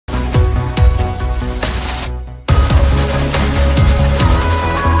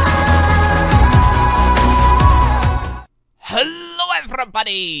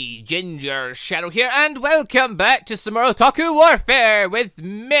everybody, Gingershadow here, and welcome back to some more Otaku Warfare with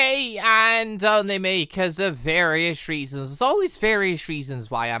me, and only me, because of various reasons. There's always various reasons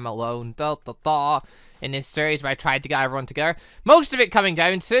why I'm alone, in this series where I tried to get everyone together. Most of it coming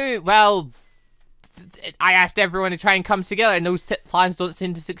down to, well, I asked everyone to try and come together, and those plans don't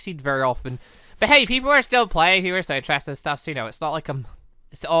seem to succeed very often. But hey, people are still playing, people are still interested in stuff, so you know, it's not like I'm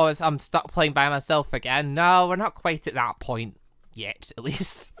stuck playing by myself again. No, we're not quite at that point. Yet, at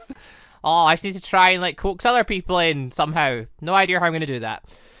least. Oh, I just need to try and, like, coax other people in somehow. No idea how I'm gonna do that.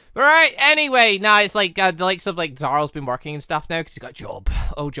 Right, anyway, now it's like, the likes of, like, Zaro's been working and stuff now, because he's got a job.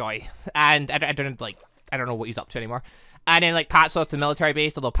 Oh, joy. And I don't know what he's up to anymore. And then, like, Pat's off to the military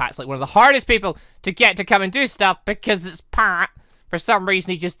base, although Pat's, like, one of the hardest people to get to come and do stuff, because it's Pat. For some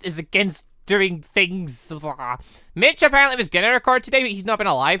reason, he just is against doing things. Mitch apparently was gonna record today, but he's not been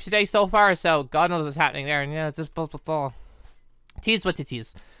alive today so far, so God knows what's happening there, and yeah, it's just it is what it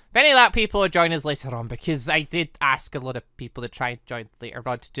is. If any of that people will join us later on, because I did ask a lot of people to try and join later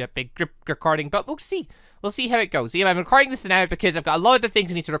on to do a big group recording, but we'll see. We'll see how it goes. Yeah, I'm recording this now because I've got a lot of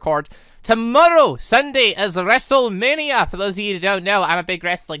things I need to record. Tomorrow, Sunday, is WrestleMania. For those of you who don't know, I'm a big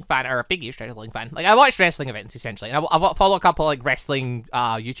wrestling fan, or a big-ish wrestling fan. Like, I watch wrestling events, essentially, and I follow a couple, like, wrestling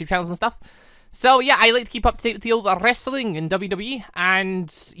YouTube channels and stuff. So, yeah, I like to keep up to date with the old wrestling in WWE,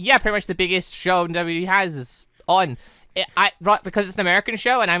 and, yeah, pretty much the biggest show WWE has is on. Because it's an American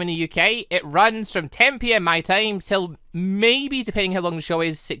show and I'm in the UK, it runs from 10 PM my time till maybe, depending how long the show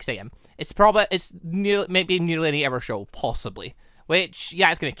is, 6 AM. Maybe nearly any ever show, possibly. Which,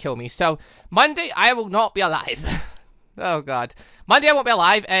 yeah, it's gonna kill me. So, Monday, I will not be alive. Oh, God. Monday, I won't be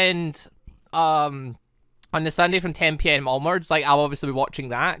alive, and, on the Sunday from 10 PM onwards, like, I'll obviously be watching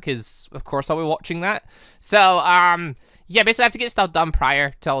that, because, of course, I'll be watching that. So, yeah, basically, I have to get stuff done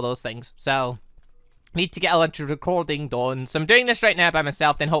prior to all those things. So, need to get a bunch of recording done. So I'm doing this right now by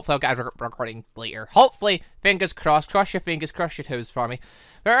myself, then hopefully I'll get a recording later. Hopefully, fingers crossed. Cross your fingers, cross your toes for me.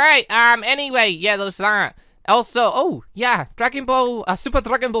 Alright, anyway, yeah, there's that. Also, oh, yeah, Dragon Ball, Super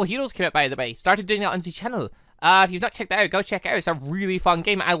Dragon Ball Heroes came out, by the way. Started doing that on the channel. If you've not checked that out, go check it out. It's a really fun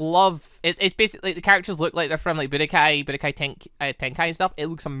game. I love, it's basically, the characters look like they're from, like, Budokai Tenkai and stuff. It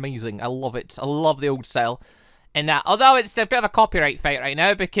looks amazing. I love it. I love the old style. And although it's a bit of a copyright fight right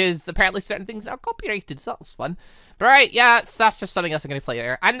now, because apparently certain things are copyrighted, so that's fun. But right, yeah, that's just something else I'm going to play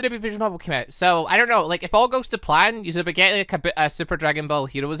later. And the Ruby visual novel came out, so I don't know, like, if all goes to plan, you'll be getting like a Super Dragon Ball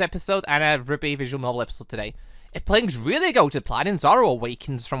Heroes episode and a Ruby visual novel episode today. If things really go to plan and Zaro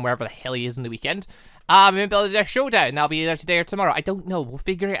awakens from wherever the hell he is in the weekend, maybe they'll do a showdown. I'll be either today or tomorrow. I don't know. We'll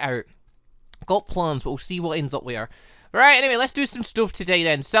figure it out. Got plans, but we'll see what ends up where. Right, anyway, let's do some stuff today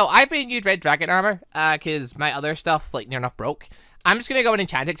then. So, I've been using Red Dragon armor, because my other stuff, like, near enough broke. I'm just gonna go and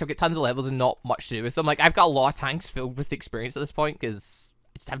enchant it, because I've got tons of levels and not much to do with them. Like, I've got a lot of tanks filled with experience at this point, because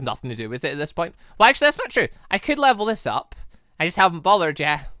it's have nothing to do with it at this point. Well, actually, that's not true. I could level this up. I just haven't bothered,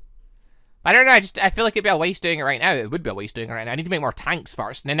 yeah. I don't know, I feel like it'd be a waste doing it right now. It would be a waste doing it right now. I need to make more tanks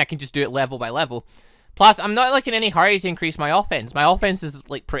first, and then I can just do it level by level. Plus, I'm not, like, in any hurry to increase my offense. My offense is,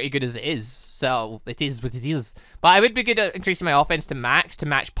 like, pretty good as it is, so it is what it is. But I would be good at increasing my offense to max, to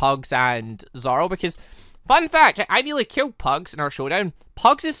match Pugs and Zoro, because, fun fact, I nearly killed Pugs in our showdown.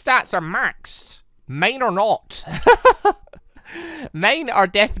 Pugs' stats are maxed. Mine are not. Mine are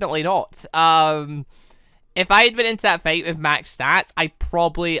definitely not. If I had been into that fight with max stats, I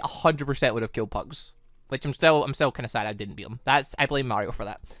probably 100% would have killed Pugs. Which I'm still kind of sad I didn't beat him. I blame Mario for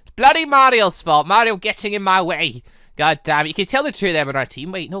that. It's bloody Mario's fault. Mario getting in my way. God damn it. You can tell the two of them on our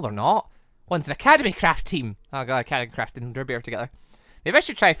team. Wait, no, they're not. One's an Academy Craft team. Oh god, Academy Craft and they're better together. Maybe I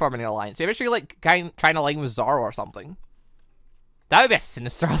should try forming an alliance. Maybe I should, like, try and align with Zaro or something. That would be a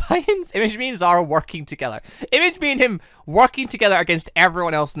sinister alliance. Image me and Zaro working together. Image me and him working together against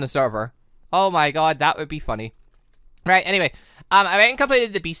everyone else in the server. Oh my god, that would be funny. Right, anyway. I went and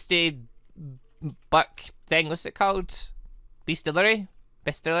completed the Beastie Buck thing, what's it called? Bestiary,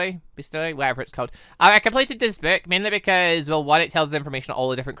 whatever it's called. I completed this book mainly because, well, one, it tells information on all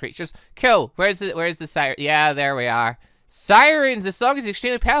the different creatures. Cool. Where's the siren? Yeah, there we are. Sirens. The song is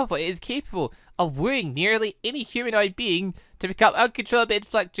extremely powerful. It is capable of wooing nearly any humanoid being to become uncontrollably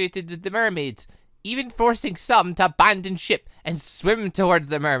infatuated with the mermaids, even forcing some to abandon ship and swim towards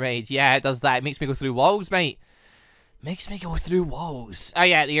the mermaid. Yeah, it does that. It makes me go through walls, mate. Makes me go through walls. Oh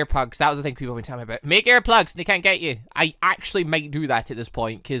yeah, the earplugs. That was the thing people have been telling me about. Make earplugs and they can't get you. I actually might do that at this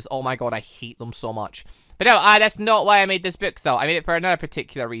point, because, oh my god, I hate them so much. But no, that's not why I made this book, though. I made it for another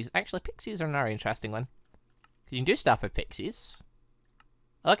particular reason. Actually, pixies are another interesting one. You can do stuff with pixies.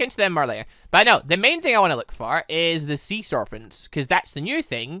 I'll look into them more later. But no, the main thing I want to look for is the sea serpents, because that's the new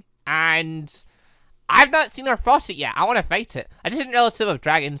thing, and I've not seen or fought it yet. I want to fight it. I just didn't know it's of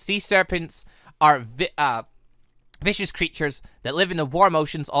dragons. Sea serpents are vicious creatures that live in the warm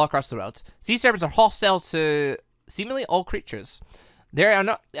oceans all across the world. Sea serpents are hostile to seemingly all creatures. There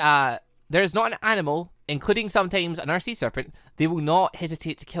is not an animal, including sometimes another sea serpent, they will not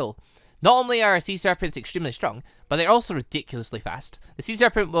hesitate to kill. Not only are sea serpents extremely strong, but they're also ridiculously fast. The sea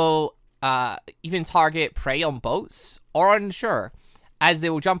serpent will even target prey on boats or on shore, as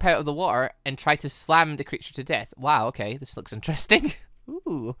they will jump out of the water and try to slam the creature to death. Wow, okay, this looks interesting.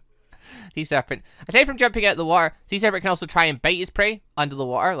 Ooh. Sea serpent. Aside from jumping out of the water, sea serpent can also try and bite his prey under the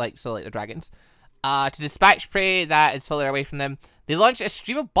water, like the dragons. To dispatch prey that is further away from them, they launch a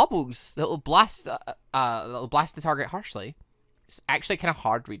stream of bubbles that will blast the target harshly. It's actually kind of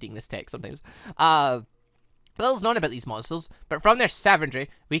hard reading this text sometimes. Little's known about these monsters, but from their savagery,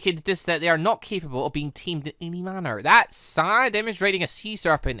 we can deduce that they are not capable of being tamed in any manner. That's sad. Demonstrating a sea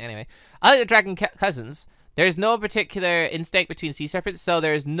serpent. Anyway, unlike the dragon cousins, there is no particular instinct between sea serpents, so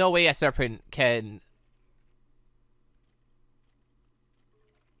there is no way a serpent can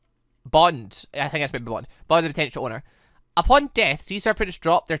bond. I think that's maybe bond the potential owner. Upon death, sea serpents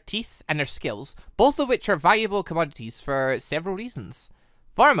drop their teeth and their scales, both of which are valuable commodities for several reasons.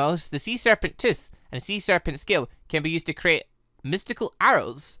 Foremost, the sea serpent tooth and sea serpent scale can be used to create mystical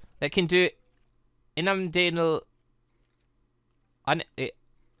arrows that can do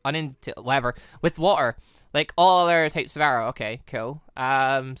whatever with water, like all other types of arrow. Okay, cool.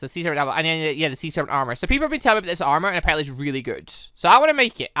 So sea serpent armor, and then yeah, the sea serpent armor. So people have been telling me about this armor, and apparently it's really good. So I want to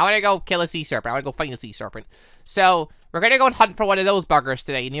make it. I want to go kill a sea serpent. I want to go find a sea serpent. So we're gonna go and hunt for one of those buggers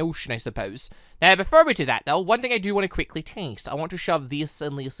today in the ocean, I suppose. Now, before we do that, though, one thing I do want to quickly taste. I want to shove this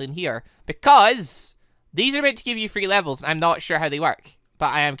and this in here because these are meant to give you free levels, and I'm not sure how they work,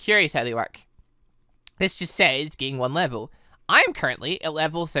 but I am curious how they work. This just says gain 1 level. I am currently at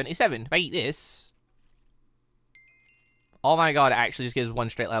level 77. If I eat this, oh my god, it actually just gives 1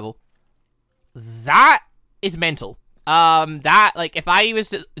 straight level. That is mental. That, like, if I was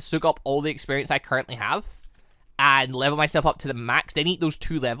to soak up all the experience I currently have and level myself up to the max, then eat those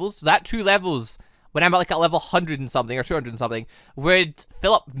 2 levels. So that 2 levels, when I'm at like a level 100 and something, or 200 and something, would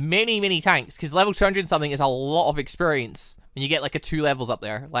fill up many, many tanks. Because level 200 and something is a lot of experience when you get like a 2 levels up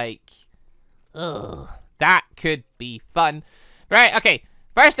there. Like, ugh, that could be fun. Right, okay.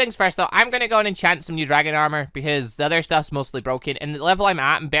 First things first, though, I'm going to go and enchant some new dragon armor, because the other stuff's mostly broken, and the level I'm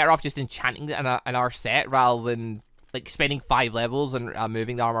at, I'm better off just enchanting it in our set, rather than, like, spending 5 levels and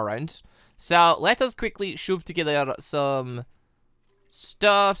moving the armor around. So, let us quickly shove together some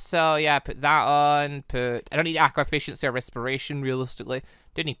stuff. So, yeah, put that on, I don't need aqua efficiency or respiration, realistically.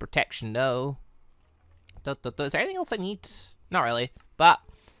 Don't need protection, no. Is there anything else I need? Not really, but,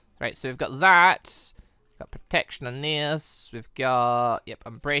 right, so we've got that. Got protection on this. We've got, yep,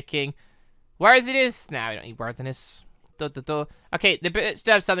 I'm breaking. Worthiness? Nah, we don't need worthiness. Okay, the boots do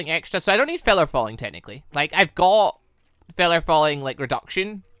have something extra, so I don't need feather falling, technically. Like, I've got feather falling, like,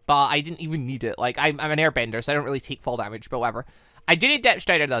 reduction, but I didn't even need it. Like, I'm an airbender, so I don't really take fall damage, but whatever. I do need Depth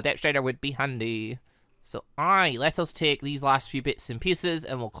Strider, though. Depth Strider would be handy. So, let us take these last few bits and pieces,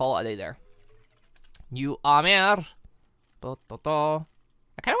 and we'll call it a day there. New armor. I kind of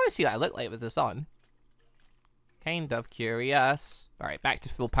want to see what I look like with this on. Kind of curious. Alright, back to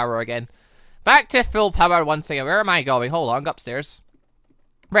full power again. Back to full power once again. Where am I going? Hold on, go upstairs.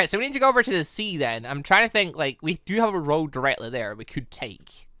 Right, so we need to go over to the sea then. I'm trying to think, like, we do have a road directly there we could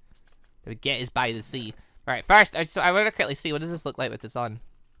take. That would get us by the sea. Alright, first, I want to quickly see, what does this look like with this on?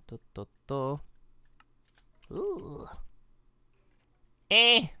 Ooh.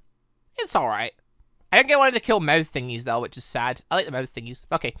 It's alright. I don't get one of the kill mouth thingies, though, which is sad. I like the mouth thingies.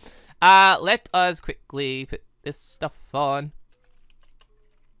 Okay, let us quickly put this stuff on.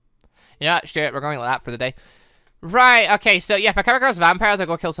 You know what, sure, we're going like that for the day. Right, okay, so yeah, if I come across vampires, I'll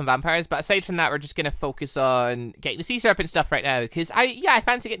go kill some vampires, but aside from that, we're just gonna focus on getting the sea serpent stuff right now, because I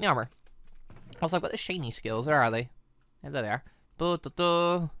fancy getting the armor. Also, I've got the shiny skills, where are they? Yeah, there they are. Do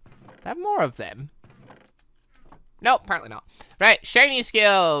I have more of them? Nope, apparently not. Right, shiny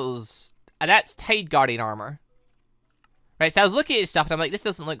skills. And that's Tide Guardian armor. Right, so I was looking at this stuff, and I'm like, this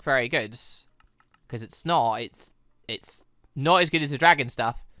doesn't look very good. Because it's not. It's not as good as the dragon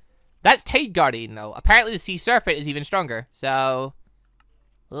stuff. That's Tide Guardian, though. Apparently the Sea Serpent is even stronger. So,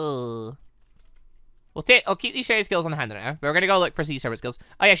 I'll keep these shiny skills on hand now. But we're gonna go look for Sea Serpent skills.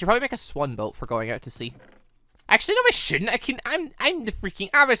 Oh yeah, I should probably make a swan boat for going out to sea. Actually, no, I shouldn't. I'm the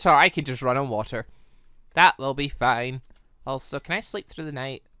freaking avatar. I can just run on water. That will be fine. Also, can I sleep through the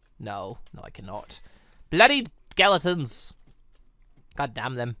night? No, I cannot. Bloody skeletons. God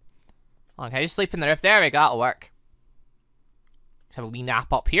damn them. Oh, can I just sleep in the roof? There we go, that'll work. Let's have a wee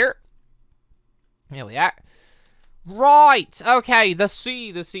nap up here. Here we are. Right, okay, the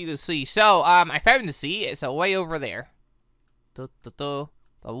sea. So, I found the sea. It's way over there.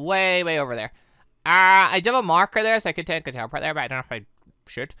 Way over there. I do have a marker there, so I could take a teleport there, but I don't know if I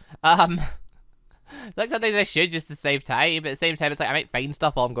should. Like sometimes I should just to save time, but at the same time, it's like I might find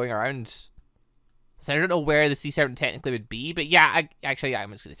stuff while I'm going around. So I don't know where the sea serpent technically would be, but yeah, I'm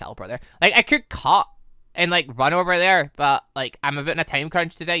just gonna teleport there. Like I could cut and like run over there, but like I'm a bit in a time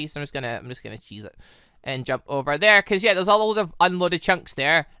crunch today, so I'm just gonna cheese it and jump over there, because yeah, there's a load of unloaded chunks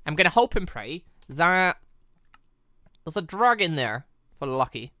there. I'm gonna hope and pray that there's a dragon there for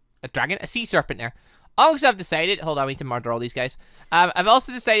lucky. A sea serpent there. Also, I've decided, hold on, we need to murder all these guys. I've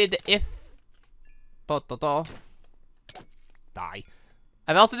also decided that if die.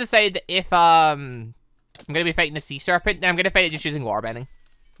 I've also decided that if I'm gonna be fighting the sea serpent, then I'm gonna fight it just using water bending.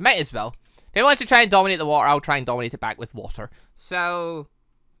 Might as well. If it wants to try and dominate the water, I'll try and dominate it back with water. So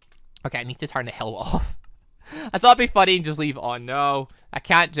okay, I need to turn the hill off. I thought it'd be funny and just leave it on. No, I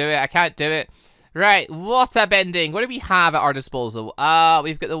can't do it. Right, water bending. What do we have at our disposal?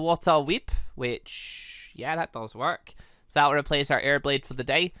 We've got the water whip, which, yeah, that does work. So that will replace our air blade for the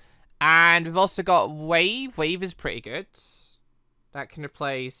day. And we've also got wave. Wave is pretty good. That can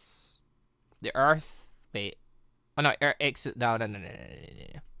replace the earth. Wait. Oh, no, no.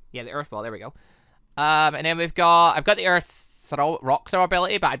 Yeah, the earth ball. There we go. And then I've got the earth rock throw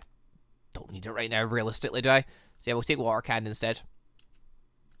ability, but I don't need it right now, realistically, do I? So yeah, we'll take water cannon instead.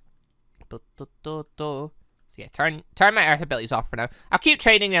 So yeah, turn my earth abilities off for now. I'll keep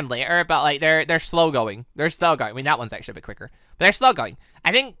training them later, but like they're slow going. I mean, that one's actually a bit quicker, but they're slow going.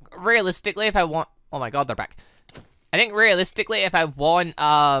 I think realistically, if I want, oh my god, they're back. I think realistically, if I want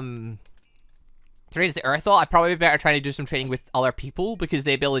to raise the earth wall, I'd probably be better trying to do some training with other people, because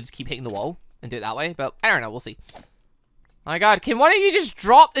the ability to just keep hitting the wall and do it that way. But I don't know, we'll see. Oh my god, can one of you just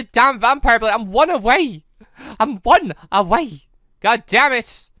drop the damn vampire blade? I'm one away. God damn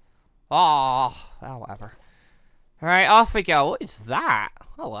it. Oh, well, whatever. Alright, off we go. What is that?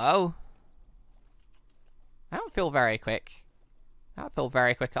 Hello. I don't feel very quick.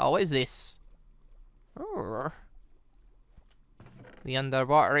 at all. What is this? Urgh. The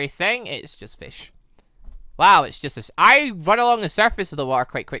underwatery thing? It's just fish. Wow, it's just a... I run along the surface of the water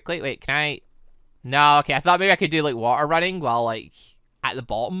quite quickly. Wait, can I... No, okay, I thought maybe I could do, like, water running while, like, at the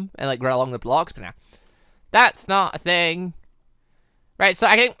bottom and, like, run along the blocks, but no. That's not a thing. Right, so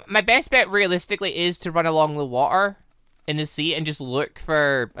I think my best bet, realistically, is to run along the water in the sea and just look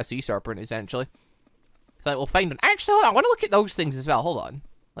for a sea serpent, essentially. So, like, we'll find one. Actually, hold on, I want to look at those things as well. Hold on.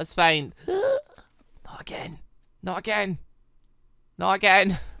 Let's find... Not again. Not again. Not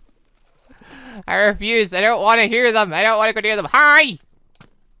again. I refuse. I don't want to hear them. I don't want to go near them. Hi!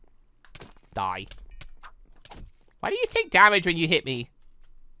 Die. Why do you take damage when you hit me?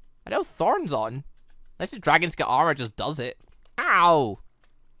 I know thorns on. Unless the dragons get armor, just does it. Ow!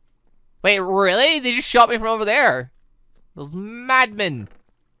 Wait, really? They just shot me from over there. Those madmen.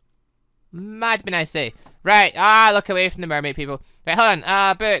 Madmen, I say. Right, look away from the mermaid people. Right, hold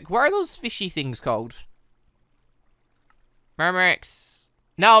on, Book, what are those fishy things called? Murmurix.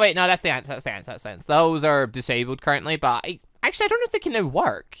 No, wait, no, that's the ants, Those are disabled currently, but actually, I don't know if they can now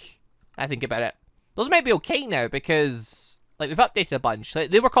work. I think about it. Those might be okay now, because, like, we've updated a bunch.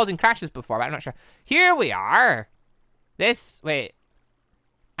 Like, they were causing crashes before, but I'm not sure. Here we are. Wait.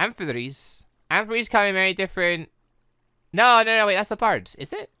 Amphitheries. Amphitheries can be very different. No, wait, that's the birds.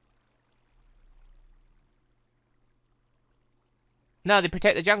 Is it? No, they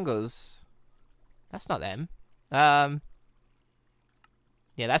protect the jungles. That's not them. Yeah,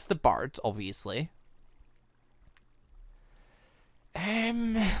 that's the birds, obviously.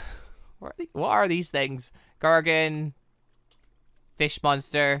 What are these things? Gorgon. Fish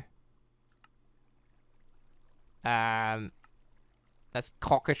monster. That's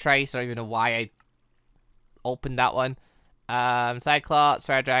cockatrice. I don't even know why I opened that one. Cyclops,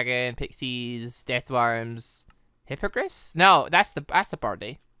 fire dragon, pixies, deathworms, hippogriffs? No, that's the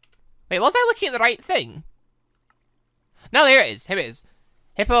birdie. Wait, was I looking at the right thing? No, here it is. Here it is.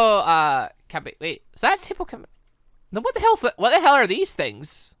 Hippo, can't be, wait, so that's hippo, no, what the hell are these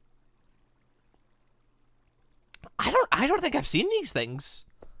things? I don't think I've seen these things.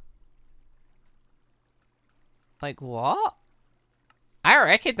 Like, what? I don't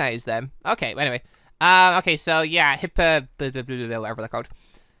recognize them. Okay, anyway. Okay, so, yeah, hippo, whatever they're called.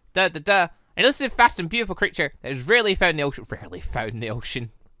 An elusive, fast, and beautiful creature that is rarely found in the ocean. Rarely found in the ocean.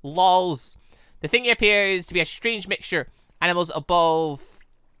 Lols. The thing appears to be a strange mixture. Animals above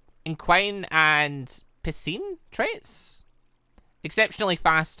equine and piscine traits. Exceptionally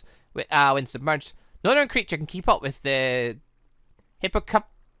fast when submerged. No known creature can keep up with the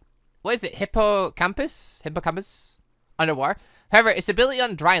what is it? Hippocampus? Hippocampus? Underwater. However, its ability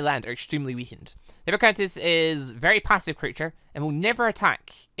on dry land are extremely weakened. Hippocampus is a very passive creature and will never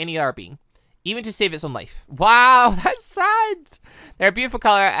attack any other being, even to save its own life. Wow, that's sad. They're a beautiful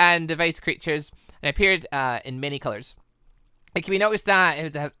color and device creatures and appeared in many colors. It can be noticed that it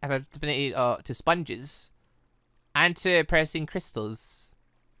would have affinity to sponges and to pressing crystals.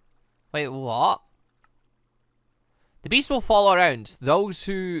 Wait, what? The beast will follow around those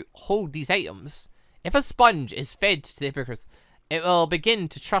who hold these items. If a sponge is fed to the hippocrates, it will begin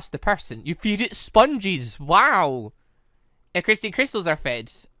to trust the person. You feed it sponges. Wow. If crystals are fed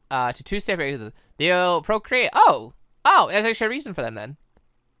to two separate items, they'll procreate. Oh, there's actually a reason for them then.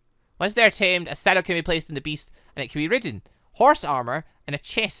 Once they're tamed, a saddle can be placed in the beast and it can be ridden. Horse armor and a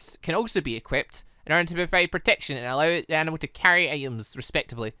chest can also be equipped in order to provide protection and allow the animal to carry items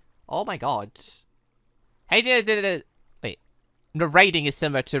respectively. Oh my god. How did wait. The riding is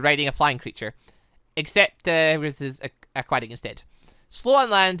similar to riding a flying creature, except this is aquatic instead. Slow on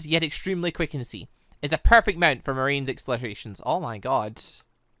land, yet extremely quick in the sea. Is a perfect mount for marine explorations. Oh my god.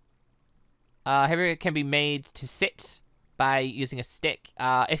 However, it can be made to sit by using a stick.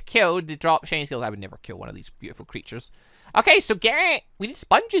 If killed, they drop shiny skills. I would never kill one of these beautiful creatures. Okay, so Garrett, we need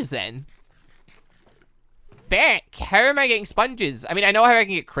sponges then. Feck, how am I getting sponges? I mean, I know how I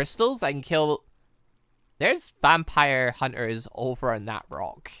can get crystals. I can kill... There's vampire hunters over on that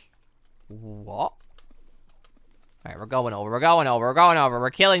rock. What? Alright, we're going over. We're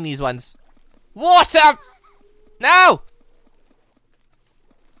killing these ones. Water! No!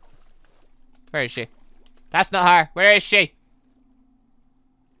 Where is she? That's not her. Where is she?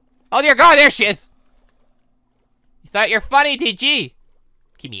 Oh dear god, there she is! You thought you're funny, did you?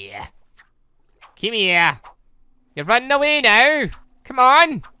 Come here. Come here. You're running away now. Come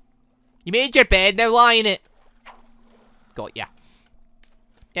on. You made your bed, now lie in it. Got ya.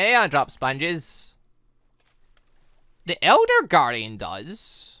 Yeah, I'll drop sponges. The Elder Guardian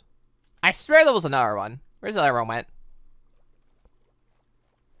does. I swear there was another one. Where's the other one went?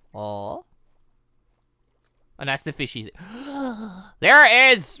 Oh. And that's the fishy. There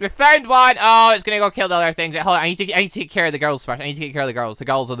it is! We found one! Oh, it's gonna go kill the other things. Hold on, I need to take care of the girls first. I need to take care of the girls. The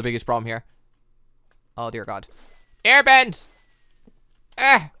girls are the biggest problem here. Oh, dear god. Airbend!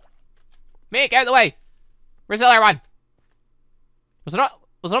 Make out of the way! Where's the other one? Was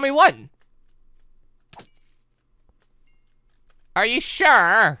it only one? Are you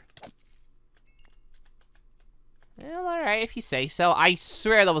sure? Well, alright, if you say so. I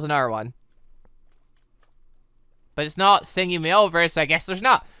swear there was another one. But it's not singing me over, so I guess there's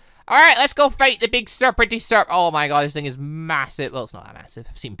not. Alright, let's go fight the big serpenty serp. Oh my god, this thing is massive. Well, it's not that massive.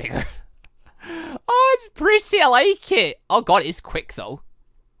 I've seen bigger. Oh, it's pretty. I like it. Oh god, it's quick though.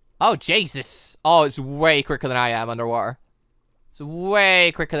 Oh, Jesus. Oh, it's way quicker than I am underwater. It's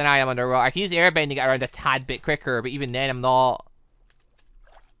way quicker than I am underwater. I can use airbending to get around a tad bit quicker, but even then I'm not.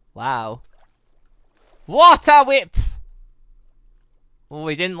 Wow. Water whip! Oh,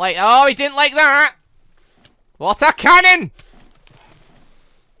 he didn't like that! Water cannon!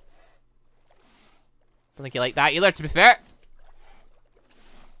 Don't think you like that either, to be fair.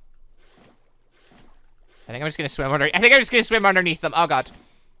 I think I'm just gonna swim underneath them. Oh god.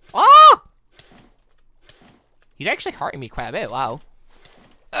 Oh! He's actually hurting me quite a bit, wow.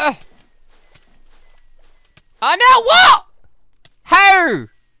 Ugh. Oh no, what? How?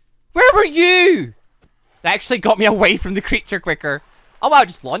 Where were you? That actually got me away from the creature quicker. Oh wow, it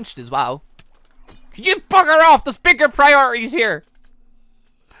just launched as well. Can you bugger off? There's bigger priorities here.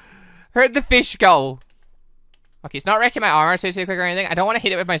 Where'd the fish go? Okay, it's not wrecking my armor too quick or anything. I don't want to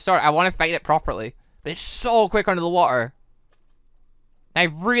hit it with my sword. I want to fight it properly. But it's so quick under the water. I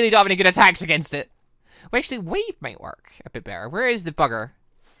really don't have any good attacks against it. Well, actually, wave might work a bit better. Where is the bugger?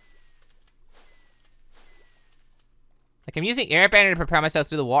 Like, I'm using airbender to propel myself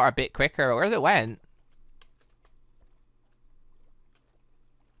through the water a bit quicker. But where's it went?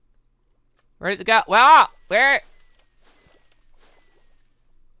 Where did it go? Well, where?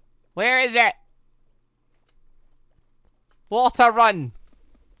 Where is it? Water run.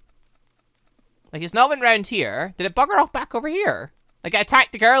 Like, it's not been round here. Did it bugger off back over here? Like, it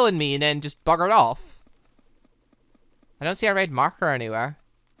attacked the girl and me and then just buggered off. I don't see a red marker anywhere.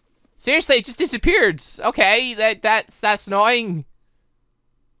 Seriously, it just disappeared. Okay, that's annoying.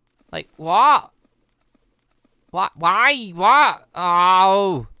 Like, what? What? Why? What?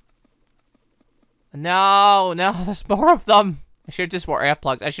 Oh. No, there's more of them. I should have just wore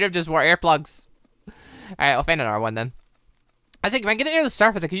earplugs. Alright, I'll find another one then. I think if I get it near the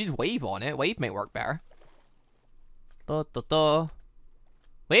surface, I could use wave on it. Wave might work better.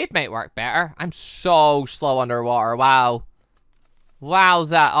 Wave might work better. I'm so slow underwater. Wow.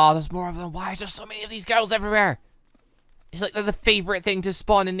 Wowza. Oh, there's more of them. Why is there so many of these girls everywhere? It's like they're the favorite thing to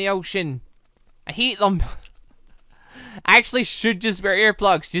spawn in the ocean. I hate them. I actually should just wear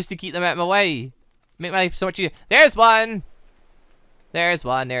earplugs just to keep them out of my way. Make my life so much easier. There's one. There's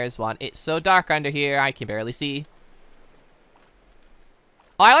one. There's one. It's so dark under here, I can barely see.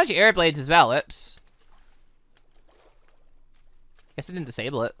 Oh, I launched air blades as well. Oops. Guess I didn't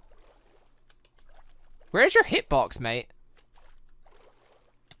disable it. Where's your hitbox, mate?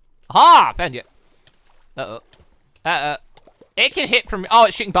 Aha! Found you. Uh-oh. Uh-oh. It can hit from... Oh,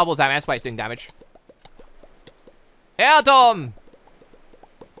 it's shooting bubbles at me. That's why it's doing damage. Eldom!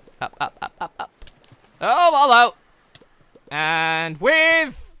 Up, up, up, up, up. Oh, hello. And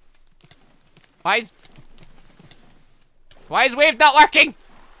wave! Why is wave not working?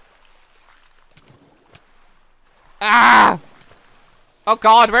 Ah! Oh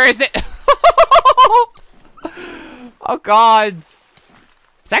god, where is it? Oh god.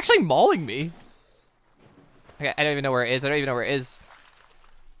 It's actually mauling me. Okay, I don't even know where it is. I don't even know where it is.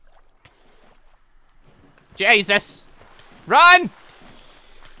 Jesus! Run!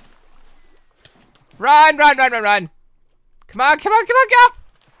 Run, run, run, run, run. Come on, come on, come on, get up!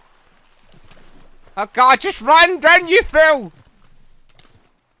 Oh god, just run, run, you fool!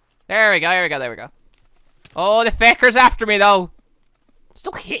 There we go, there we go, there we go. Oh, the fecker's after me, though.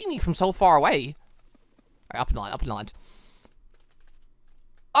 Still hitting me from so far away. Alright, up and land, up and land.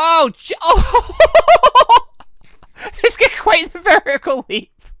 Oh, oh! It's getting quite the vertical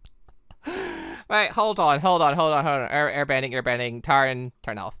leap. Right, hold on, hold on, hold on, hold on. Airbending, airbending,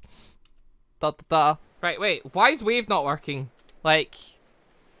 turn off. Da, da, da. Right, wait, why is wave not working? Like,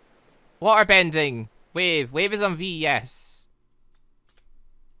 water bending, wave is on V, yes.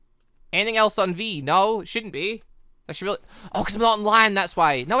 Anything else on V? No, it shouldn't be. I should really... Oh, because I'm not on land, that's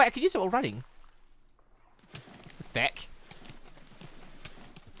why. No, wait, I could use it while running. Feck.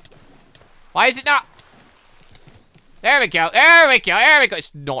 Why is it not? There we go, there we go, there we go.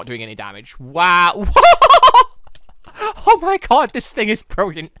 It's not doing any damage. Wow. Oh my god, this thing is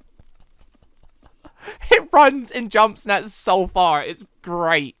brilliant. It runs and jumps and that's so far. It's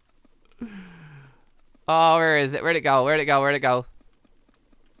great. Oh, where is it? Where'd it go? Where'd it go? Where'd it go?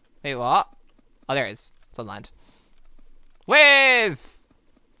 Wait, what? Oh, there it is. It's on land. Wave!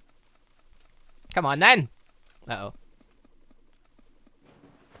 Come on, then. Uh-oh.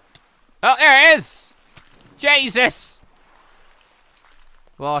 Oh, there it is! Jesus!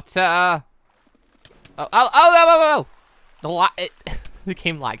 Water. Oh, oh, oh, oh, oh, oh! The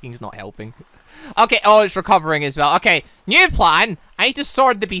game lagging is not helping. Okay, oh, it's recovering as well. Okay, new plan. I need to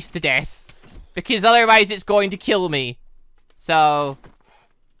sword the beast to death. Because otherwise it's going to kill me. So...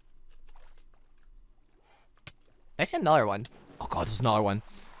 I see another one. Oh god, there's another one.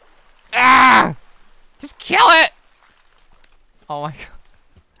 Ah! Just kill it! Oh my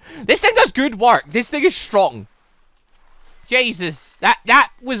god. This thing does good work. This thing is strong. Jesus.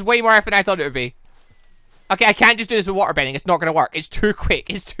 That was way more effort than I thought it would be. Okay, I can't just do this with water bending. It's not going to work. It's too quick.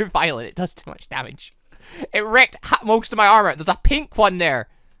 It's too violent. It does too much damage. It wrecked most of my armor. There's a pink one there.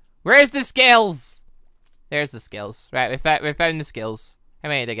 Where's the skills? There's the skills. Right, we found the skills. How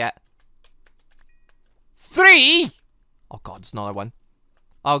many did I get? 3! Oh god, it's another one.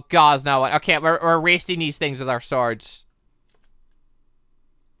 Oh god, it's another one. Okay, we're wasting these things with our swords.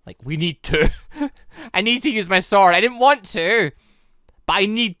 Like, we need to. I need to use my sword. I didn't want to. But I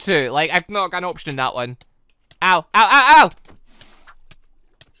need to. Like, I've not got an option in that one. Ow, ow, ow, ow!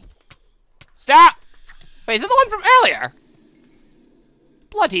 Stop! Wait, is that the one from earlier?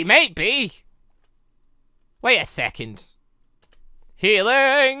 Bloody might be. Wait a second.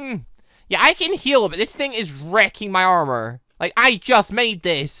 Healing! Yeah, I can heal, but this thing is wrecking my armor. Like, I just made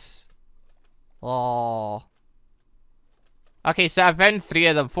this. Oh. Okay, so I've found 3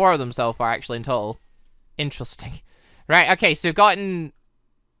 of them, 4 of them so far, actually, in total. Interesting. Right, okay, so we've gotten...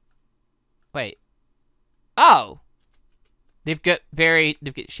 Wait. Oh. They've got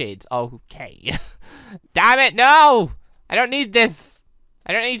shades. Okay. Damn it, no! I don't need this.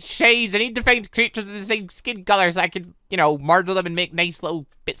 I don't need shades. I need to find creatures with the same skin color so I can, you know, murder them and make nice little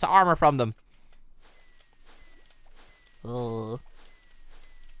bits of armor from them. Ugh.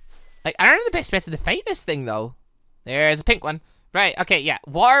 Like, I don't know the best method to fight this thing, though. There's a pink one. Right, okay, yeah.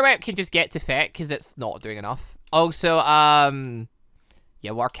 Water whip can just get to Feck, because it's not doing enough. Also,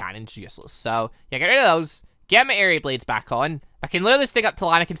 yeah, water cannon's useless. So, yeah, get rid of those. Get my area blades back on. If I can lure this thing up to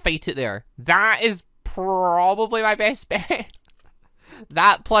land, I can fight it there. That is probably my best bet.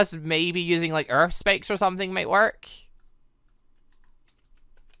 That plus maybe using, like, earth spikes or something might work.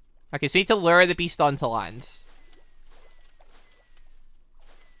 Okay, so we need to lure the beast onto land.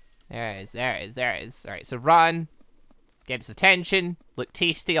 There it is, there it is, there it is. Alright, so run. Get its attention. Look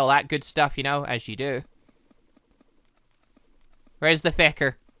tasty, all that good stuff, you know, as you do. Where's the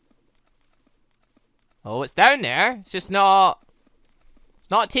fecker? Oh, it's down there. It's just not... It's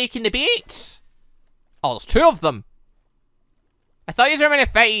not taking the bait. Oh, there's two of them. I thought you were meant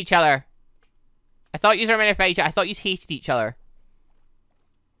to fight each other. I thought you hated each other.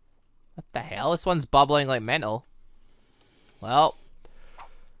 What the hell? This one's bubbling like mental. Well.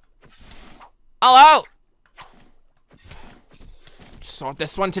 Hello! Sort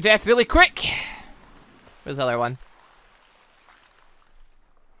this one to death really quick. Where's the other one?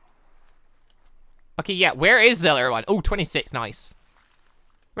 Okay, yeah, where is the other one? Oh, 26, nice.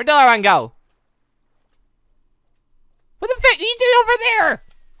 Where'd the other one go? What the fuck are you doing over there?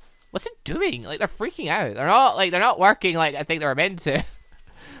 What's it doing? Like, they're freaking out. They're not working like I think they were meant to. Like,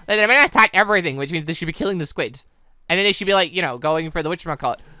 they're meant to attack everything, which means they should be killing the squid. And then they should be like, you know, going for the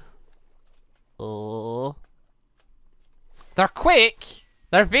whatchamacallit. Oh. They're quick.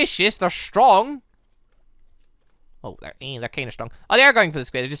 They're vicious. They're strong. Oh, they're kind of strong. Oh, they're going for the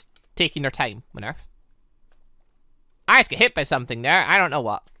squid. They're just taking their time. On Earth. I just get hit by something there. I don't know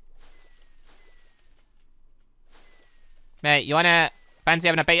what. Mate, you wanna fancy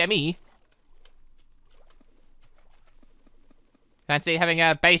having a bite of me? Fancy having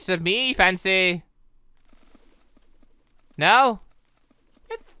a bite of me? Fancy? No?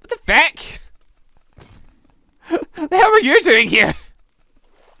 What the fuck? What the hell are you doing here?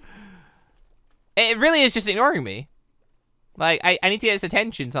 It really is just ignoring me. Like, I need to get its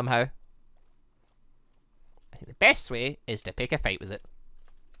attention somehow. I think the best way is to pick a fight with it.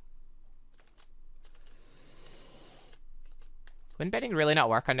 Wind bending really not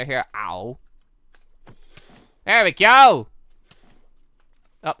work under here? Ow. There we go!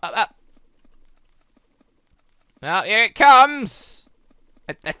 Up, up, up. Well, here it comes!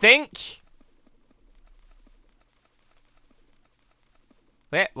 I think.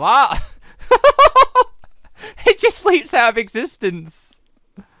 Wait, what? It just leaps out of existence.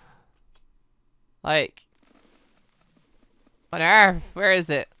 Like, on Earth, where is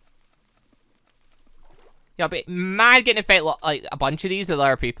it? Yeah, but mad getting to fight like a bunch of these with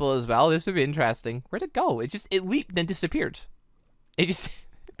other people as well. This would be interesting. Where'd it go? It leaped and disappeared. It just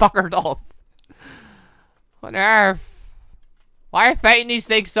buggered off. On Earth. Why are fighting these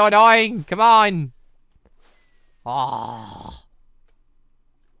things so annoying? Come on. Oh.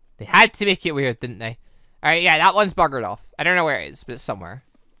 They had to make it weird, didn't they? Alright, yeah, that one's buggered off. I don't know where it is, but it's somewhere.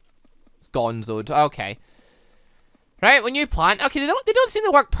 It's gonzoed. Okay. Right, when you plant, okay, they don't seem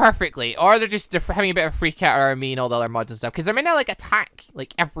to work perfectly, or they're having a bit of a freak out or me and all the other mods and stuff, because they're meant to like attack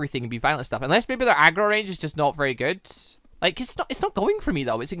like everything and be violent stuff. Unless maybe their aggro range is just not very good. Like, it's not going for me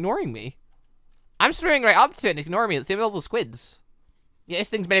though. It's ignoring me. I'm swimming right up to it and ignoring me. It's same with all those squids. Yeah,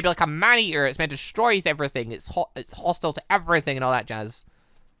 this thing's meant to be like a man-eater. It's meant to destroy everything. It's hostile to everything and all that jazz.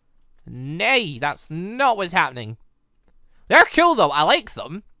 Nay, that's not what's happening. They're cool though. I like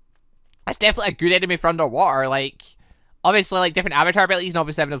them. That's definitely a good enemy for underwater. Like, obviously, like different avatar abilities and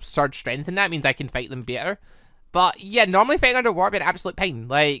obviously having absurd strength in that means I can fight them better. But yeah, normally fighting underwater would be an absolute pain.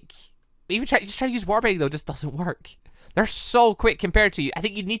 Like, even try to use warbreaking though just doesn't work. They're so quick compared to you. I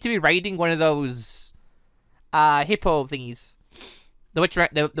think you'd need to be riding one of those hippo thingies.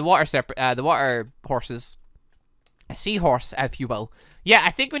 The water horses. A seahorse, if you will. Yeah,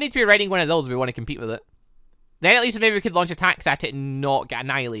 I think we need to be riding one of those if we want to compete with it. Then at least maybe we could launch attacks at it and not get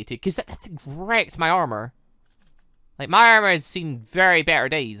annihilated. Because that thing wrecked my armor. Like, my armor has seen very better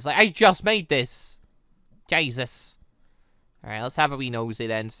days. Like, I just made this. Jesus. Alright, let's have a wee nosy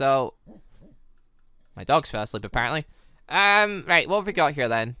then. So, my dog's fell asleep apparently. Right, what have we got here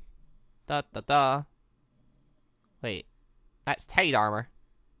then? Wait. That's Tide armor.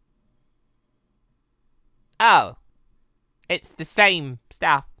 Oh. It's the same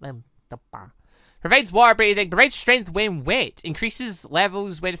stuff. Provides water breathing. Provides strength when wet. Increases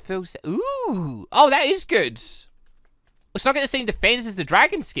levels when full. Ooh. Oh, that is good. It's not got the same defense as the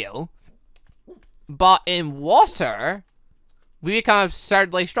dragon skill. But in water, we become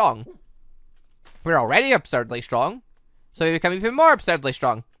absurdly strong. We're already absurdly strong. So we become even more absurdly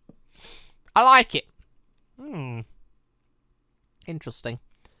strong. I like it. Interesting.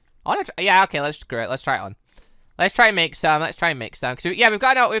 Yeah, okay, let's screw it. Let's try it on. Let's try and make some. Let's try and make some. Cause yeah, we've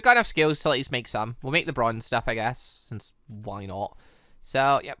got enough skills to at least make some. We'll make the bronze stuff, I guess, since why not?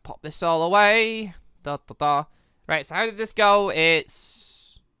 So yeah, pop this all away. Right. So how did this go?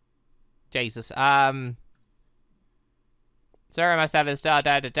 It's Jesus. Sarah must have this. I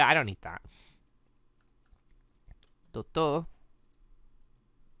don't need that.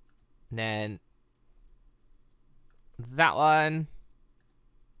 And then that one.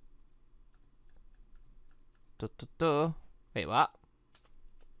 Wait, what?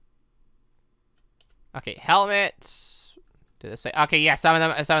 Okay, helmet. Do this way. Okay, yeah, some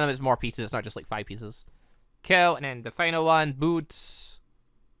of them is more pieces. It's not just like 5 pieces. Cool, and then the final one, boots.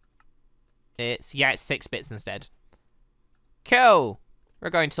 It's 6 bits instead. Cool. We're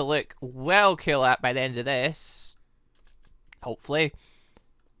going to look well cool at by the end of this. Hopefully.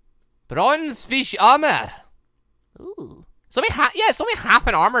 Bronze fish armor. Ooh. It's only it's only half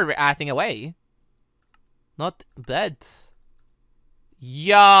an armor thing away. Not bad.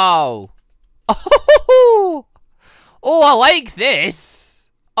 Yo. Oh, I like this.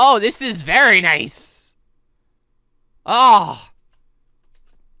 Oh, this is very nice. Oh.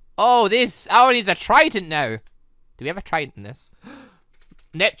 Oh, this. Oh, it needs a trident now. Do we have a trident in this?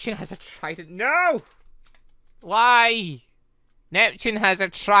 Neptune has a trident. No. Why? Neptune has a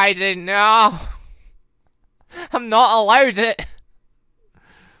trident. No. I'm not allowed it.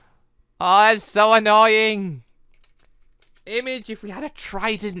 Oh, it's so annoying. Image if we had a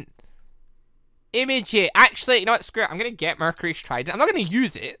trident. Image it. Actually, you know what? Screw it. I'm going to get Mercury's trident. I'm not going to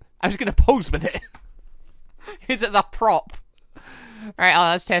use it. I'm just going to pose with it. Because it's a prop. Alright,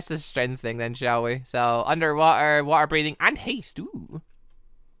 let's test this strength thing then, shall we? So, underwater, water breathing, and haste. Ooh.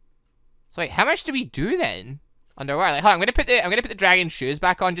 So wait, how much do we do then? Underwater. Like, hold on, I'm gonna put the dragon shoes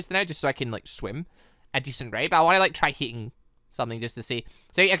back on just now, just so I can like swim a decent rate. But I want to like try hitting something just to see.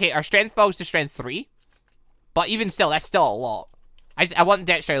 So okay, our strength falls to strength 3, but even still, that's still a lot. I want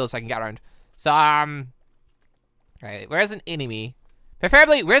dexterity so I can get around. So right, where's an enemy?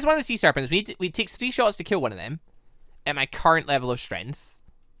 Preferably, where's one of the sea serpents? We take 3 shots to kill one of them at my current level of strength.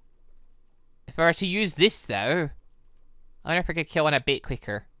 If I were to use this though, I wonder if I could kill one a bit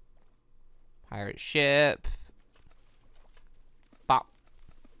quicker. Pirate ship. Bop.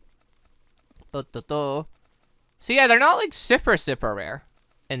 So yeah, they're not like super rare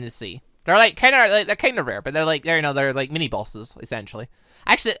in the sea. They're like kind of rare, but they're like they're like mini bosses essentially.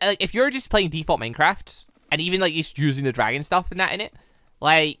 Actually, like if you're just playing default Minecraft and even like just using the dragon stuff and that in it,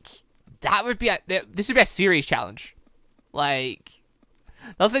 like that would be this would be a serious challenge. Like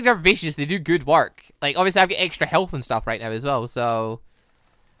those things are vicious. They do good work. Like obviously I've got extra health and stuff right now as well. So,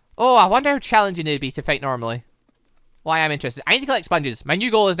 oh, I wonder how challenging it'd be to fight normally. Why I'm interested. I need to collect sponges. My new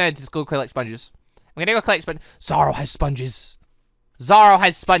goal is now to just go collect sponges. I'm gonna go collect sponges. Zaro has sponges. Zaro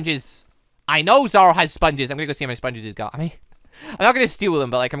has sponges. I know Zaro has sponges. I'm gonna go see how many sponges he's got. I mean, I'm not gonna steal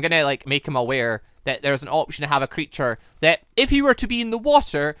them, but like I'm gonna like make him aware that there's an option to have a creature that, if he were to be in the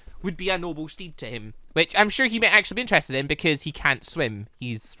water, would be a noble steed to him. Which I'm sure he may actually be interested in because he can't swim.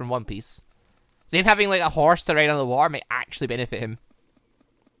 He's from One Piece. So him having like a horse to ride on the water may actually benefit him.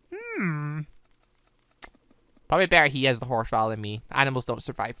 Probably better he has the horse rather than me. Animals don't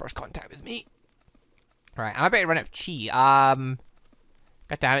survive first contact with me. Alright, I'm about to run out of chi.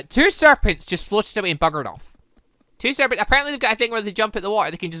 God damn it. 2 serpents just floated away and buggered off. 2 serpents. Apparently they've got a thing where they jump at the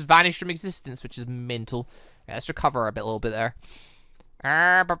water. They can just vanish from existence, which is mental. Yeah, let's recover a little bit there.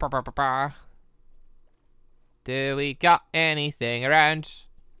 Do we got anything around?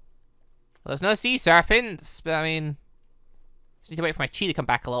 Well, there's no sea serpents, but I mean, just need to wait for my chi to come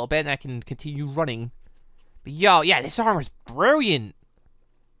back a little bit and I can continue running. But yo, yeah, this armor's brilliant.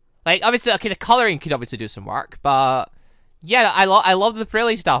 Like, obviously, okay, the coloring could obviously do some work, but yeah, I love the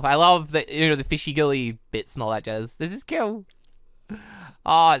frilly stuff. I love the, you know, the fishy gilly bits and all that jazz. This is cool.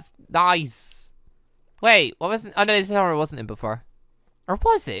 Oh, it's nice. Wait, what wasn't? Oh no, this armor wasn't in before. Or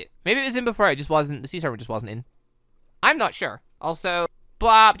was it? Maybe it was in before, it just wasn't, the sea serpent just wasn't in. I'm not sure. Also,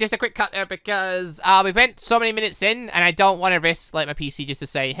 blah, just a quick cut there because we went so many minutes in and I don't want to risk like my PC just to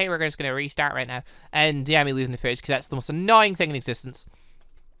say, hey, we're just going to restart right now. And yeah, me losing the footage because that's the most annoying thing in existence.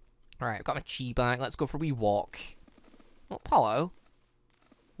 Alright, I've got my chi back. Let's go for a wee walk. Oh, hello.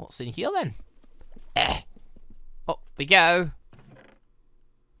 What's in here then? Oh, we go.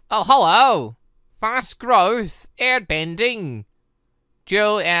 Oh, hello. Fast growth. Air bending.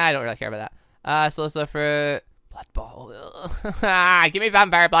 Joe, yeah, I don't really care about that. So let's look for blood bottle. Give me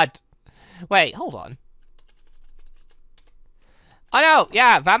vampire blood. Wait, hold on. Oh no,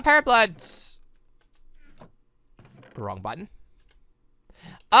 yeah, vampire blood. Wrong button.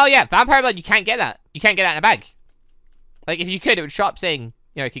 Oh yeah, vampire blood, you can't get that. You can't get that in a bag. Like, if you could, it would show up saying,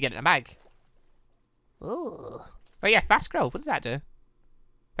 you know, you could get it in a bag. Ooh. Oh yeah, fast growth, what does that do?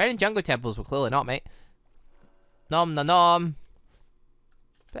 Found in jungle temples, well, clearly not, mate. Nom nom nom.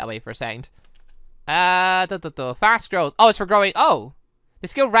 Put that away for a second. Fast growth. Oh, it's for growing. Oh, the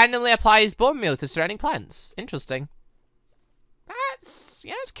skill randomly applies bone meal to surrounding plants. Interesting.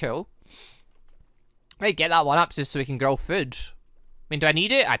 Yeah, that's cool. Maybe get that one up just so we can grow food. I mean, do I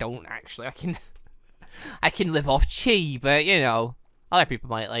need it? I don't actually. I can live off chi, but you know, other people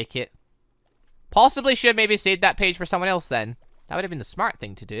might like it. Possibly should have maybe saved that page for someone else then. That would have been the smart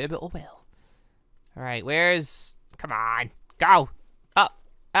thing to do, but oh well. Alright, where's... Come on. Go. Up.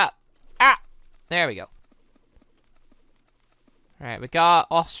 Up. Up. There we go. Alright, we got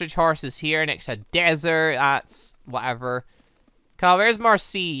ostrich horses here next to a desert. That's whatever. Come on, where's more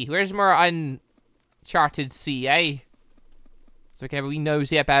sea? Where's more uncharted sea, eh? So we can have a wee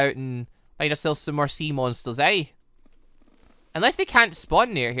nosy about and find ourselves some more sea monsters, eh? Unless they can't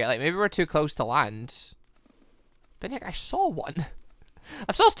spawn near here. Like, maybe we're too close to land. But Nick, I saw one.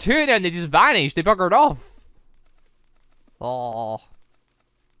 I saw two of them and they just vanished. They buggered off. Oh.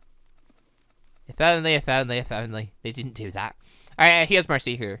 If only, if only, if only. They didn't do that. Alright, here's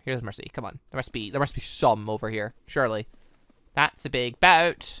Mercy here. Here's Mercy. Come on. There must be some over here. Surely. That's a big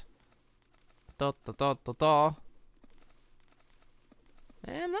boat. Da, da, da, da, da.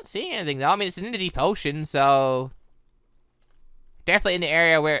 I'm not seeing anything though. I mean, it's in the deep ocean, so... Definitely in the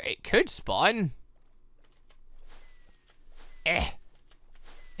area where it could spawn.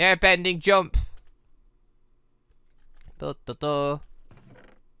 Airbending jump. Da, da, da.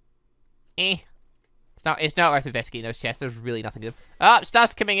 It's not worth investigating those chests. There's really nothing to do. Oh,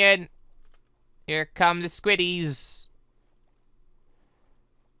 stuff's coming in. Here come the squiddies.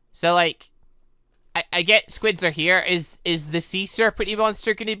 So, like, I get squids are here. Is the sea serpent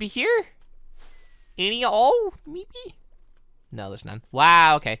monster gonna be here? Any at all? Maybe? No, there's none.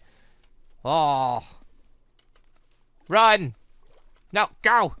 Wow, okay. Oh. Run! No,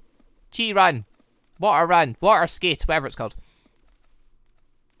 go! Chi run. Run. Water skate, whatever it's called.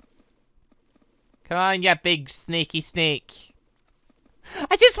 Come on, you big snaky snake.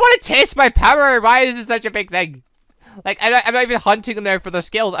 I just want to test my power. Why is it such a big thing? Like, I'm not even hunting them there for their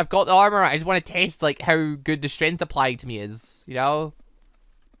skills. I've got the armor. I just want to test, like, how good the strength applied to me is. You know?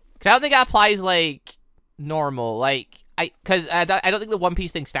 Because I don't think it applies, like, normal. Like, because I don't think the One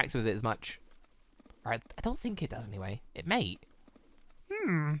Piece thing stacks with it as much. Or I don't think it does anyway. It might.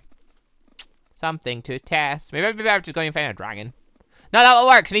 Something to test. Maybe I'm just going to find a dragon. No, that will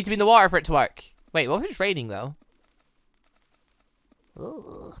work. I need to be in the water for it to work. Wait, what if it's raining though?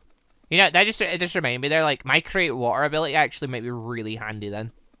 Ugh. You know, it just reminded me there, like, my create water ability actually might be really handy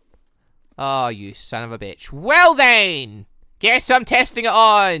then. Oh, you son of a bitch. Well then! Guess I'm testing it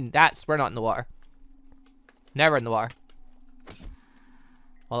on! We're not in the water. Never in the water.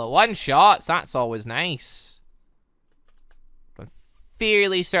 Well, at one shots, that's always nice. I'm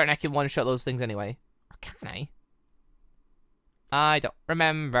fairly certain I can one-shot those things anyway. Or can I? I don't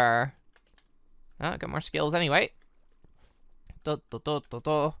remember. Oh, I got more skills anyway.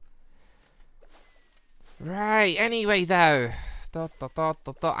 Right, anyway though. I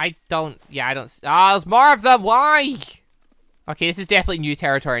don't... Ah, there's more of them, why? Okay, this is definitely new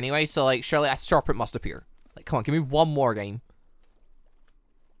territory anyway, so like, surely a serpent must appear. Like, come on, give me one more game.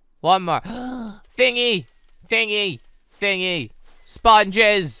 One more. Thingy! Thingy! Thingy!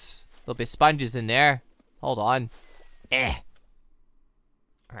 Sponges! There'll be sponges in there. Hold on. Alright,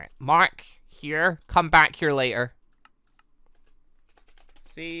 Mark, here. Come back here later.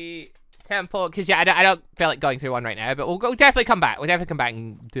 See... Temple, because yeah, I don't feel like going through one right now, but we'll definitely come back. We'll definitely come back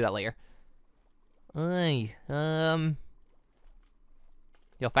and do that later. Yo,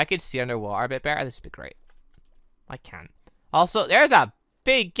 if I could see underwater a bit better, this would be great. I can't. Also, there's a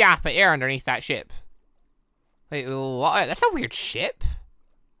big gap of air underneath that ship. Wait, what? That's a weird ship.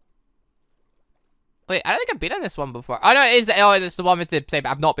 Wait, I don't think I've been on this one before. Oh no, it's the one with the side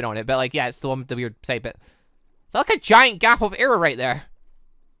bit. I've not been on it, but like, yeah, it's the one with the weird side bit. There's like a giant gap of air right there.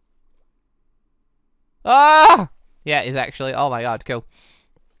 Ah! Yeah, it is actually. Oh my god, cool.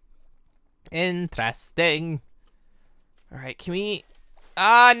 Interesting. Alright, can we...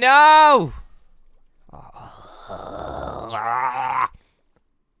 Ah, no!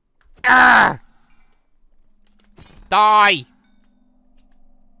 Die!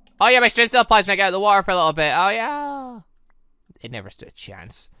 Oh yeah, my strength still applies when I get out of the water for a little bit. Oh yeah! It never stood a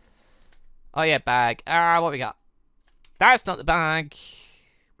chance. Oh yeah, bag. What we got? That's not the bag.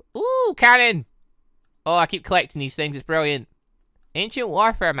 Ooh, cannon! Oh, I keep collecting these things. It's brilliant. Ancient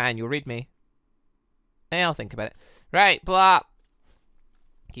Warfare Manual. Read me. I'll think about it. Right, blah.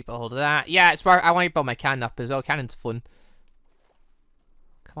 Keep a hold of that. Yeah, it's where I want to build my cannon up as well. Cannon's fun.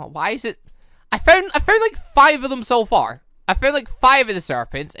 Come on, why is it... I found like 5 of them so far. I found like 5 of the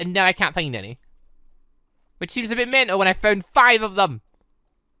serpents, and now I can't find any. Which seems a bit mental when I found 5 of them.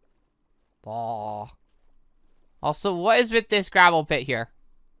 Oh. Also, what is with this gravel pit here?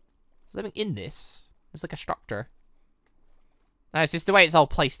 Is there something in this? It's like a structure. No, it's just the way it's all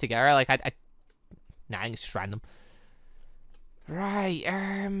placed together. Like, nah, I think it's just random. Right,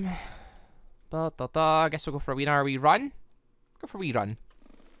 I guess we'll go for a wee run. Go for a wee run.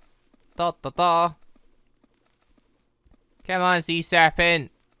 Da da da. Come on, sea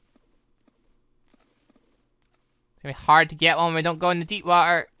serpent. It's gonna be hard to get one when we don't go in the deep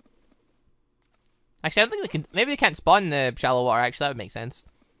water. Actually, I don't think they can. Maybe they can't spawn in the shallow water. Actually, that would make sense.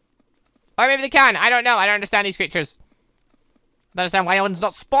 Or maybe they can. I don't know. I don't understand these creatures. I don't understand why one's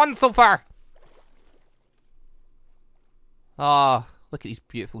not spawned so far. Oh, look at these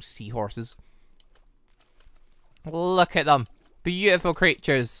beautiful seahorses. Look at them. Beautiful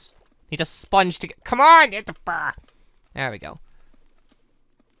creatures. Need a sponge to get. Come on! It's a bar. There we go.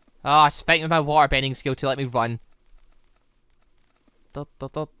 Oh, I was fighting with my water bending skill to let me run. Da, da,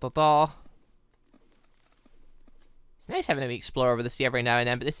 da, da, da. It's nice having to explore over the sea every now and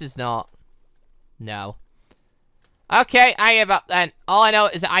then, but this is not. No. Okay, I give up then. All I know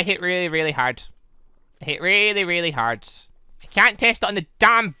is that I hit really, really hard. I hit really, really hard. I can't test it on the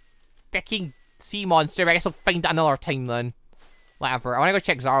damn freaking sea monster, but I guess I'll find it another time then. Whatever. I want to go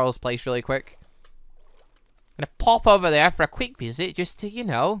check Zaro's place really quick. I'm gonna pop over there for a quick visit just to, you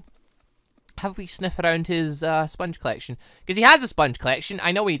know, have we sniff around his sponge collection. Because he has a sponge collection.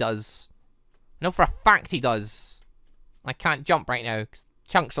 I know he does. I know for a fact he does. I can't jump right now because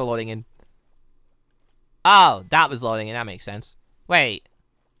chunks are loading in. Oh, that was loading in. That makes sense. Wait.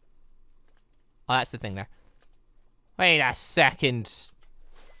 Oh, that's the thing there. Wait a second.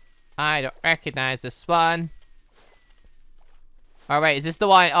 I don't recognize this one. Oh, wait. Is this the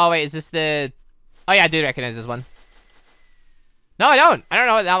one? Oh, wait. Is this the... Oh, yeah. I do recognize this one. No, I don't. I don't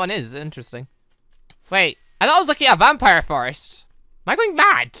know what that one is. Interesting. Wait. I thought I was looking at a vampire forest. Am I going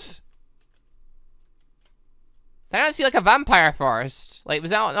mad? I don't see like a vampire forest. Like,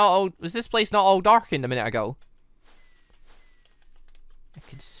 was that not all, was this place not all darkened a minute ago? I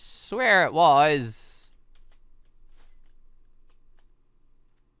could swear it was.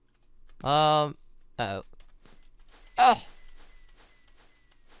 Oh. Oh,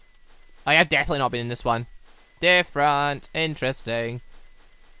 I have definitely not been in this one. Different. Interesting.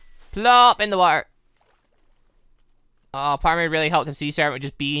 Plop in the water. Oh, part of me really helped the sea serpent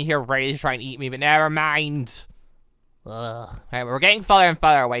just being here ready to try and eat me, but never mind. Ugh. Right, we're getting further and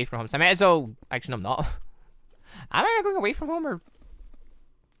further away from home, so I might as well... Actually, no, I'm not. Am I going away from home or...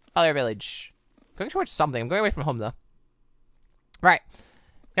 Other village? I'm going towards something. I'm going away from home, though. Right.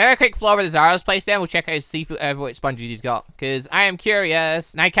 Have a quick floor over to Zaro's place, then we'll check out his seafood, what sponges he's got. Because I am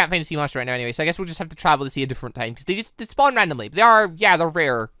curious, and I can't find a sea monster right now anyway, so I guess we'll just have to travel to see a different time. Because they spawn randomly. They are, yeah, they're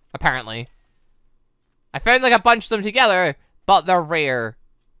rare, apparently. I found, like, a bunch of them together, but they're rare.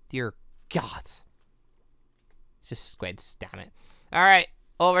 Dear God. It's just squids, damn it. Alright,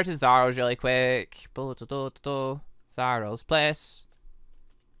 over to Zaro's really quick. Zaro's place.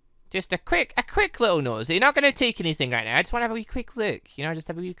 Just a quick little nosy. You're not going to take anything right now. I just want to have a wee quick look. You know, just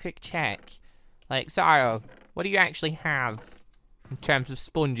have a wee quick check. Like, Zaro, what do you actually have in terms of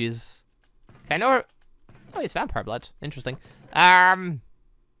sponges? I know... Oh, it's vampire blood. Interesting. You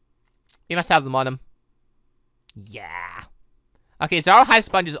must have them on him. Yeah. Okay, Zaro has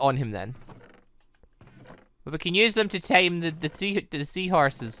sponges on him then. But we can use them to tame the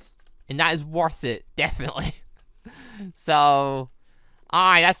seahorses. And that is worth it. Definitely. So...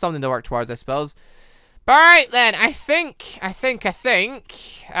 Aye, that's something to work towards, I suppose. But alright then, I think, might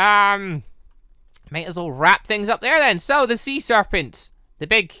as well wrap things up there then. So, the sea serpent. The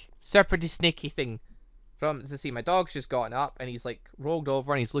big serpenty snaky thing. From, as I see, my dog's just gotten up, and he's, like, rolled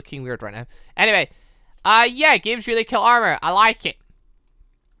over, and he's looking weird right now. Anyway, yeah, gives really cool armor. I like it.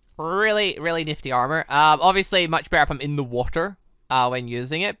 Really, really nifty armor. Obviously, much better if I'm in the water, when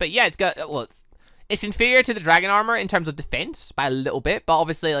using it. But yeah, it's got, well, it's inferior to the dragon armor in terms of defense by a little bit, but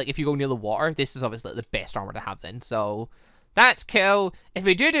obviously, like, if you go near the water, this is obviously the best armor to have then, so that's cool. If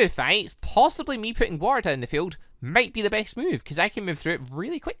we do fights, possibly me putting water down the field might be the best move, because I can move through it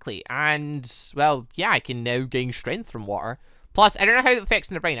really quickly, and, well, yeah, I can now gain strength from water. Plus, I don't know how it affects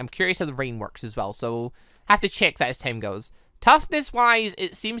in the rain. I'm curious how the rain works as well, so have to check that as time goes. Toughness-wise,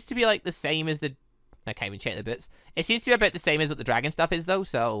 it seems to be, like, the same as the... I can't even check the bits. It seems to be about the same as what the dragon stuff is, though,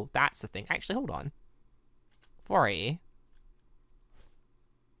 so that's the thing. Actually, hold on. 480.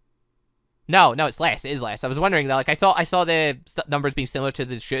 No, it's less. It is less. I was wondering though. Like I saw the numbers being similar to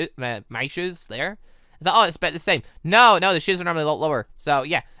the my shoes there. I thought, oh, it's about the same. No, the shoes are normally a lot lower. So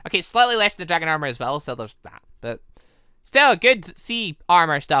yeah, okay, it's slightly less than the dragon armor as well. So there's that. But still, good sea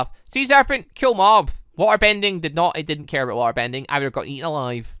armor stuff. Sea serpent, cool mob. Water bending it didn't care about water bending. I would have got eaten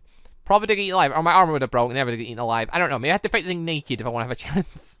alive. Probably did get eaten alive, or my armor would have broken. Never would have got eaten alive. I don't know. Maybe I have to fight the thing naked if I want to have a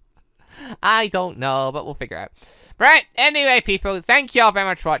chance. I don't know, but we'll figure it out. Right, anyway, people, thank you all very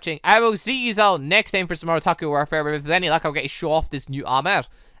much for watching. I will see you all next time for some more Otaku Warfare. With any luck, I'll get to show off this new armor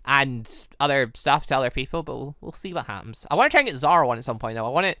and other stuff to other people, but we'll see what happens. I want to try and get Zaro on at some point, though. I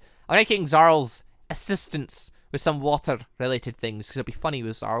want I'm making Zaro's assistance with some water-related things, because it'll be funny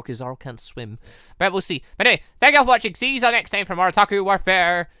with Zaro, because Zaro can't swim. But we'll see. But anyway, thank you all for watching. See you all next time from Otaku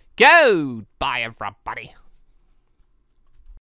Warfare. Goodbye, everybody.